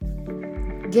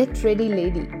Get Ready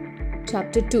Lady,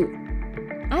 Chapter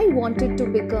 2. I wanted to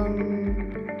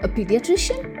become a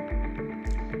pediatrician.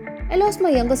 I lost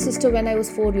my younger sister when I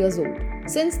was 4 years old.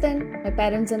 Since then, my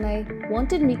parents and I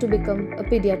wanted me to become a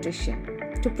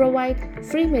pediatrician to provide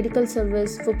free medical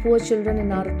service for poor children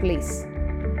in our place.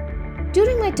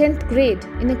 During my 10th grade,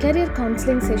 in a career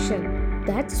counseling session,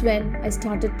 that's when I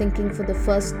started thinking for the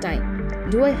first time,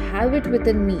 do I have it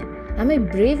within me? Am I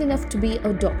brave enough to be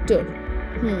a doctor?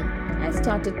 I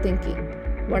started thinking,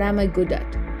 what am I good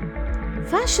at?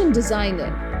 Fashion designer.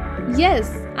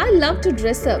 Yes, I love to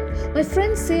dress up. My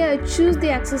friends say I choose the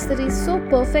accessories so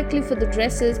perfectly for the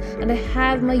dresses and I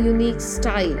have my unique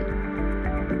style.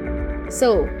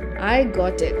 So, I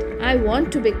got it. I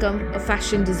want to become a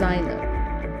fashion designer.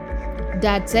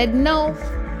 Dad said no.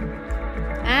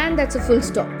 And that's a full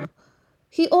stop.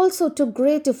 He also took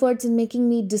great efforts in making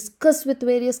me discuss with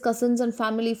various cousins and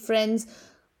family friends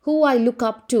who I look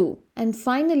up to. And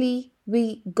finally,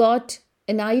 we got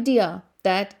an idea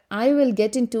that I will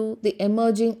get into the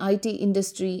emerging IT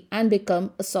industry and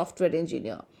become a software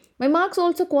engineer. My marks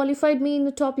also qualified me in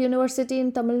the top university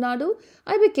in Tamil Nadu.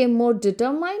 I became more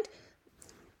determined.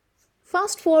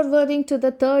 Fast forwarding to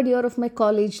the third year of my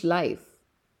college life.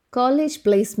 College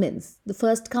placements, the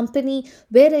first company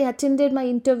where I attended my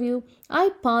interview,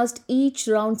 I passed each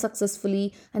round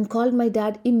successfully and called my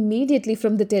dad immediately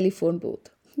from the telephone booth.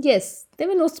 Yes, there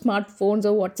were no smartphones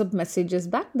or WhatsApp messages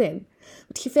back then,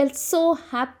 but he felt so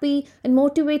happy and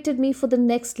motivated me for the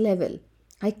next level.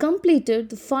 I completed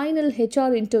the final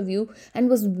HR interview and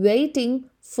was waiting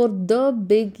for the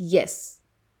big yes.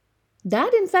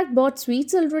 Dad, in fact, bought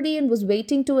sweets already and was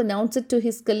waiting to announce it to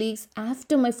his colleagues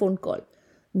after my phone call.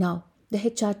 Now, the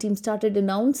HR team started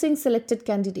announcing selected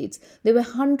candidates. There were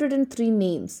 103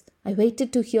 names. I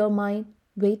waited to hear mine,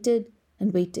 waited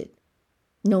and waited.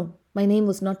 No, my name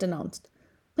was not announced.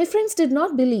 My friends did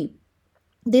not believe.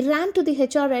 They ran to the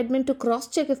HR admin to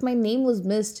cross-check if my name was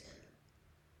missed.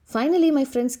 Finally, my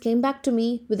friends came back to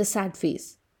me with a sad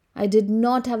face. I did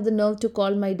not have the nerve to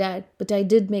call my dad, but I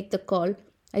did make the call.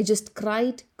 I just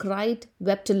cried,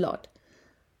 wept a lot.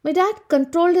 My dad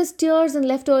controlled his tears and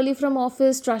left early from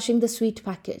office, trashing the sweet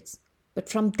packets. But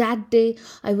from that day,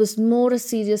 I was more a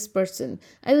serious person.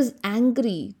 I was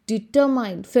angry,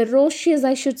 determined, ferocious,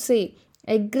 I should say,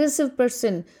 aggressive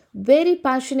person, very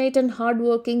passionate and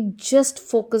hardworking, just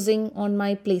focusing on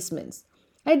my placements.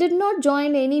 I did not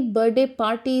join any birthday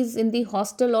parties in the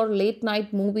hostel or late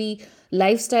night movie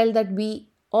lifestyle that we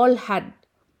all had.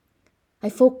 I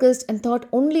focused and thought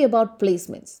only about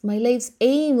placements. My life's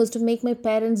aim was to make my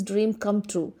parents' dream come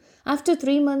true. After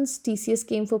 3 months, TCS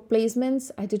came for placements.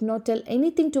 I did not tell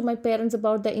anything to my parents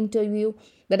about the interview,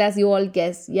 but as you all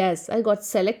guess, yes, I got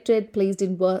selected, placed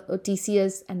in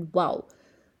TCS, and wow.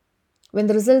 When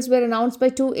the results were announced by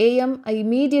 2 a.m., I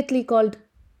immediately called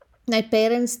my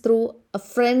parents through a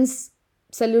friend's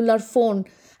cellular phone,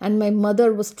 and my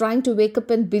mother was trying to wake up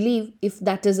and believe if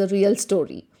that is a real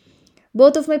story.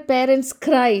 Both of my parents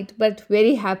cried, but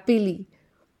very happily.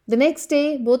 The next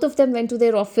day, both of them went to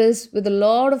their office with a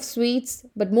lot of sweets,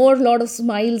 but more lot of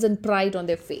smiles and pride on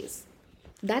their face.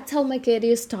 That's how my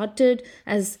career started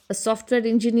as a software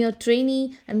engineer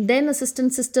trainee and then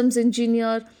assistant systems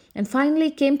engineer, and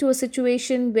finally came to a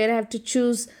situation where I have to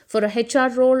choose for a HR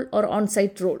role or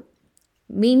on-site role.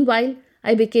 Meanwhile,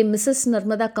 I became Mrs.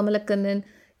 Narmada Kamalakkannan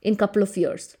in a couple of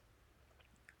years.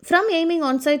 From aiming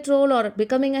on-site role or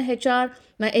becoming a HR,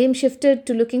 my aim shifted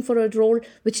to looking for a role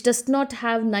which does not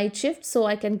have night shifts so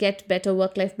I can get better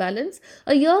work-life balance.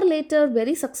 A year later,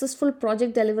 very successful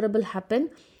project deliverable happened.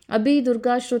 Abhi,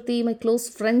 Durga, Shruti, my close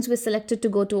friends were selected to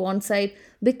go to on-site.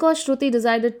 Because Shruti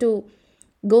decided to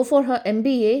go for her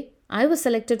MBA, I was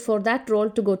selected for that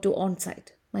role to go to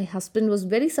on-site. My husband was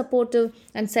very supportive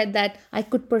and said that I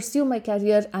could pursue my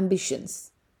career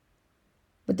ambitions.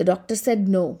 But the doctor said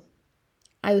no.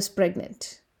 I was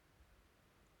pregnant.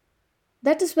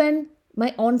 That is when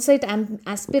my on-site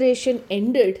aspiration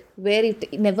ended where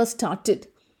it never started.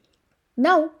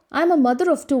 Now, I am a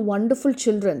mother of 2 wonderful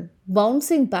children,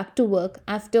 bouncing back to work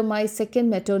after my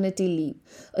second maternity leave.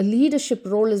 A leadership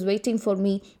role is waiting for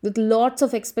me with lots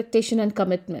of expectation and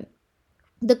commitment.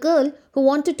 The girl who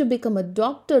wanted to become a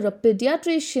doctor, a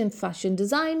pediatrician, fashion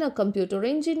designer, computer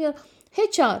engineer,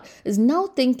 HR is now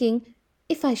thinking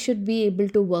if I should be able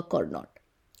to work or not.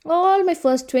 All my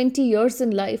first 20 years in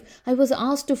life, I was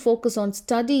asked to focus on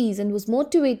studies and was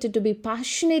motivated to be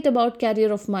passionate about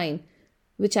career of mine,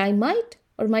 which I might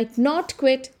or might not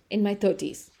quit in my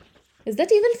 30s. Is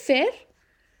that even fair?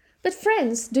 But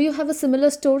friends, do you have a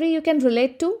similar story you can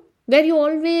relate to? Where you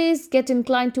always get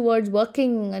inclined towards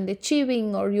working and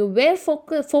achieving or you were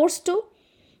forced to?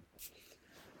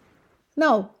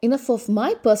 Now, enough of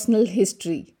my personal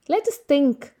history. Let us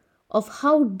think of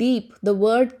how deep the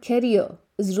word career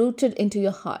is rooted into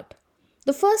your heart.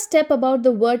 The first step about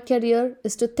the word career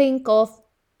is to think of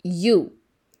you.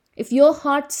 If your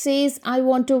heart says, I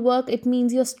want to work, it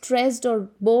means you're stressed or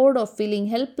bored or feeling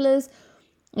helpless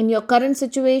in your current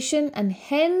situation, and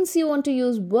hence you want to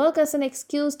use work as an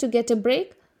excuse to get a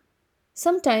break.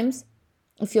 Sometimes,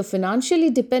 if you're financially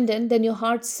dependent, then your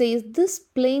heart says this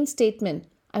plain statement,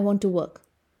 I want to work.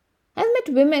 I've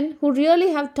met women who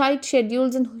really have tight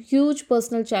schedules and huge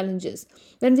personal challenges.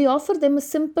 When we offer them a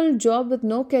simple job with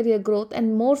no career growth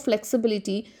and more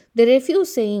flexibility, they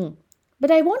refuse, saying,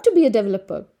 but I want to be a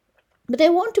developer, but I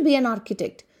want to be an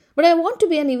architect, but I want to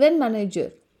be an event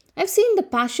manager. I've seen the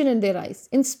passion in their eyes.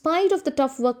 In spite of the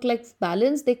tough work life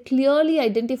balance, they clearly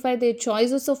identify their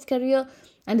choices of career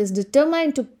and is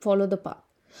determined to follow the path.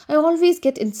 I always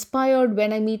get inspired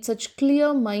when I meet such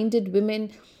clear minded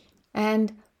women,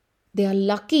 and they are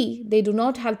lucky they do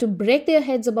not have to break their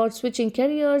heads about switching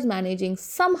careers, managing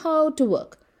somehow to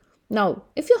work. Now,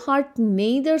 if your heart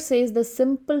neither says the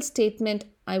simple statement,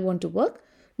 I want to work,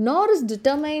 nor is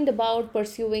determined about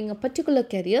pursuing a particular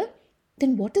career,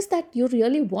 then what is that you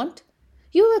really want?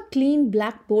 You have a clean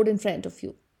blackboard in front of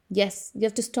you. Yes, you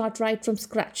have to start right from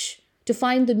scratch to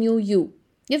find the new you.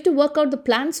 You have to work out the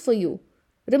plans for you.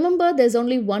 Remember, there's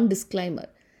only one disclaimer.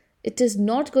 It is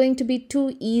not going to be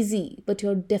too easy, but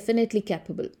you're definitely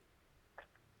capable.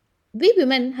 We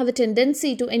women have a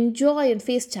tendency to enjoy and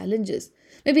face challenges.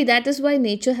 Maybe that is why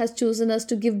nature has chosen us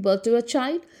to give birth to a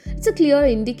child. It's a clear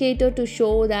indicator to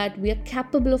show that we are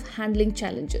capable of handling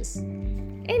challenges.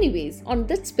 Anyways, on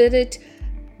that spirit,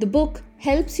 the book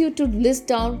helps you to list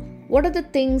down what are the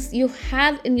things you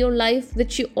have in your life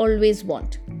which you always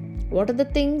want. What are the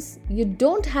things you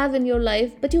don't have in your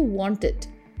life but you want it?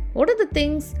 What are the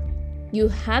things you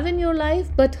have in your life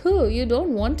but you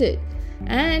don't want it?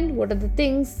 And what are the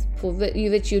things for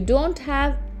which you don't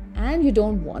have and you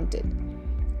don't want it?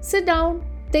 Sit down,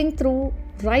 think through,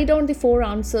 write down the 4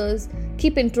 answers,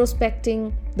 keep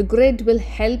introspecting. The grid will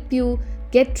help you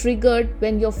get triggered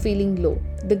when you're feeling low.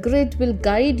 The grid will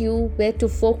guide you where to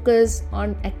focus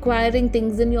on acquiring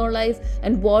things in your life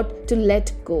and what to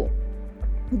let go.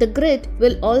 The grid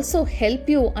will also help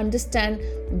you understand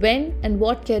when and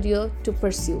what career to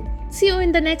pursue. See you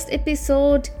in the next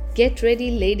episode. Get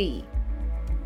ready, lady.